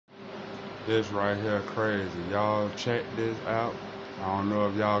This right here crazy. Y'all check this out. I don't know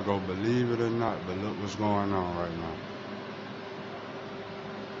if y'all go believe it or not, but look what's going on right now.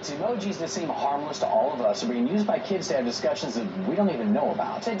 Emojis that seem harmless to all of us are being used by kids to have discussions that we don't even know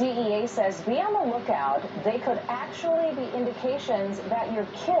about. The DEA says be on the lookout. They could actually be indications that your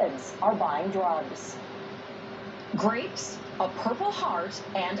kids are buying drugs. Grapes, a purple heart,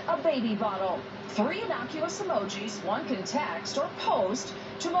 and a baby bottle. 3 innocuous emojis one can text or post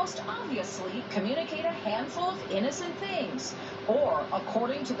to most obviously communicate a handful of innocent things. Or,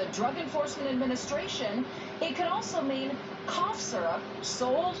 according to the Drug Enforcement Administration, it could also mean cough syrup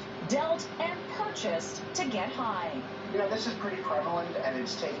sold, dealt, and purchased to get high. You know, this is pretty prevalent, and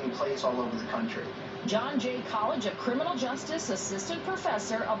it's taking place all over the country. John Jay College of Criminal Justice Assistant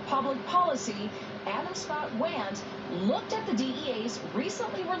Professor of Public Policy Adam Scott Want looked at the DEA's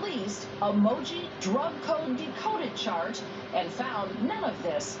recently released emoji drug code decoded chart and found none of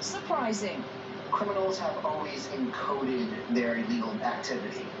this surprising. Criminals have always encoded their illegal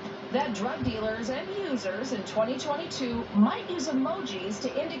activity. That drug dealers and users in 2022 might use emojis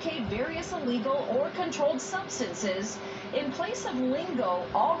to indicate various illegal or controlled substances in place of lingo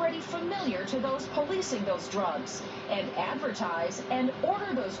already familiar to those policing those drugs, and advertise and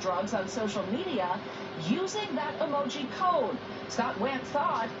order those drugs on social media using that emoji code. Scott Want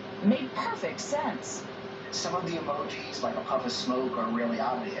thought made perfect sense. Some of the emojis, like a puff of smoke, are really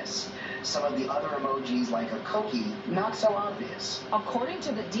obvious. Some of the other emojis, like a cookie, not so obvious. According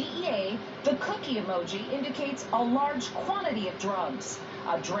to the DEA, the cookie emoji indicates a large quantity of drugs.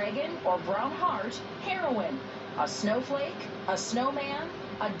 A dragon or brown heart, heroin. A snowflake, a snowman,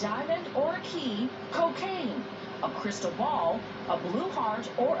 a diamond or a key, cocaine. A crystal ball, a blue heart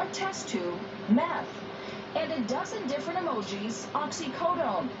or a test tube, meth. And a dozen different emojis,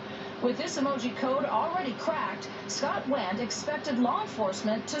 oxycodone. With this emoji code already cracked, Scott Want expected law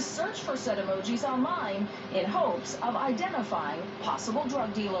enforcement to search for said emojis online in hopes of identifying possible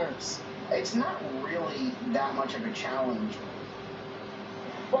drug dealers. It's not really that much of a challenge.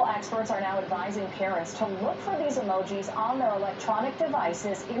 Well, experts are now advising parents to look for these emojis on their electronic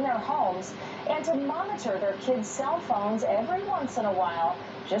devices in their homes and to monitor their kids' cell phones every once in a while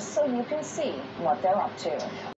just so you can see what they're up to.